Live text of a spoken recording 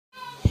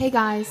Hey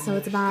guys, so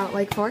it's about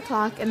like 4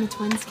 o'clock and the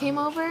twins came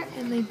over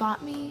and they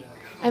brought me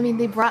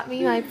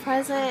my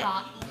present,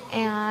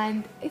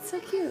 and it's so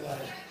cute.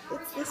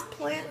 It's this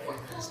plant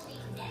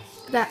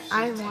that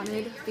I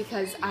wanted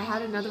because I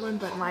had another one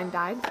but mine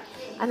died,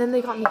 and then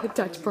they got me a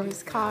Dutch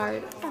Bros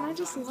card and I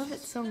just love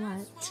it so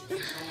much.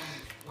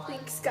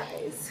 Thanks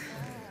guys.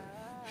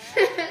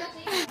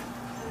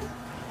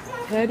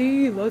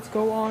 Teddy, let's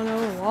go on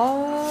a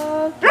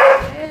walk.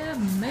 Yeah,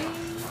 man.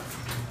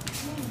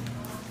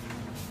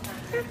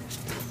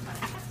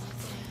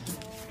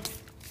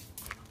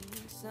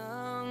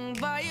 Sung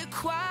by a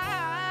choir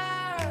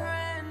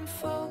and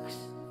folks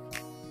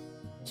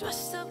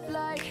dressed up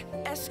like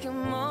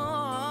Eskimos.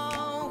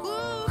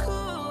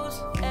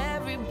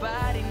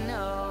 Everybody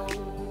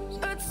knows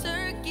a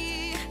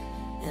turkey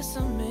and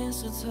some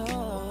mistletoe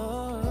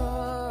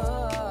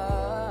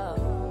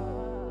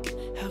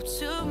help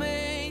to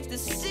make the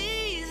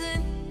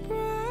season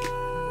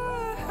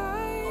bright.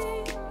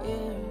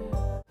 Yeah.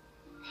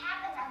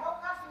 Happened? I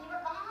woke up and you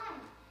were gone.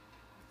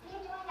 What are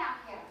you doing out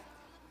here?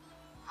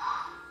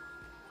 Honey,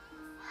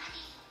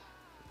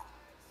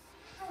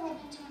 you've really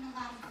been doing a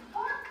lot of good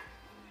work.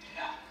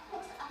 Yeah.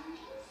 Looks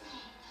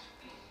amazing.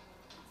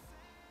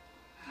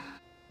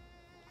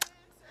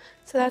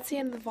 So that's the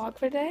end of the vlog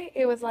for today.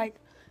 It was like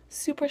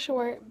super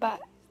short, but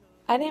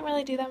I didn't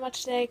really do that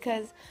much today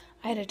because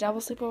I had a double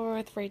sleepover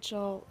with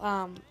Rachel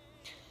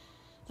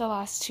the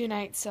last 2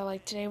 nights, so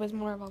like today was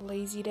more of a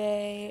lazy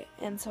day,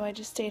 and so I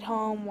just stayed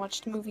home,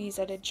 watched movies,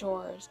 I did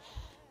chores,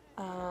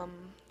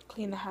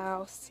 cleaned the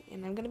house,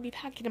 and I'm gonna be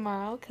packing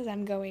tomorrow because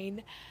I'm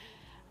going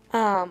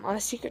on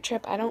a secret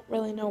trip. I don't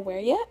really know where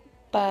yet,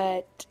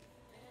 but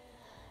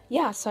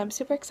yeah, so I'm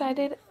super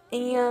excited,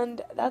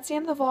 and that's the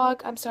end of the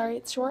vlog. I'm sorry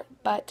it's short,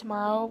 but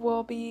tomorrow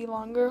will be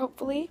longer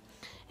hopefully.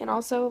 And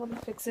also, let me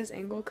fix this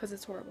angle because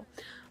it's horrible.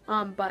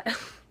 But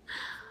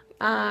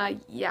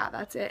yeah,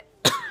 that's it.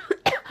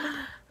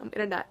 I'm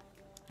gonna die.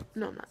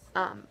 No, I'm not.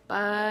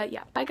 But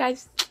yeah, bye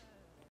guys.